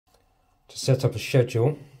To set up a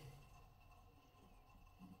schedule,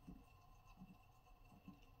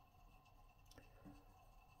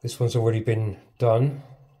 this one's already been done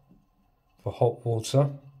for hot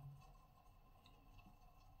water.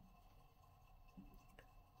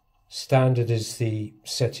 Standard is the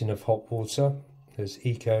setting of hot water. There's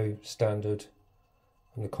eco, standard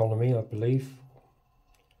and economy, I believe.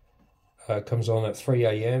 It comes on at 3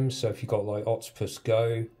 AM, so if you've got like Octopus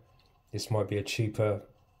Go, this might be a cheaper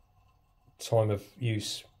time of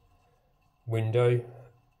use window.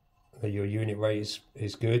 Your unit rate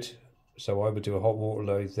is good, so I would do a hot water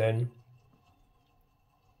load then.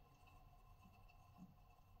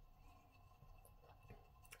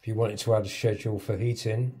 If you wanted to add a schedule for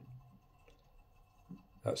heating,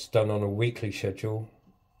 that's done on a weekly schedule.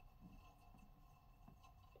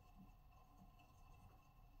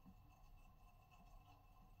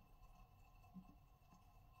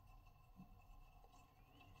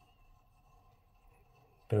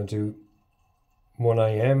 Going to do 1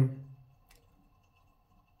 AM.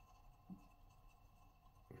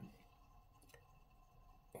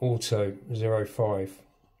 Auto 05,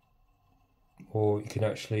 or you can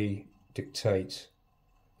actually dictate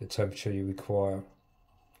the temperature you require.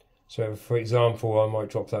 So for example, I might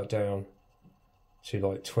drop that down to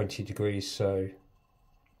like 20 degrees so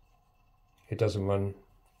it doesn't run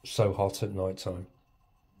so hot at night time.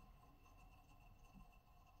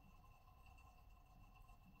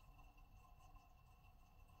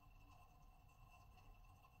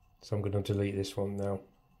 So I'm going to delete this one now.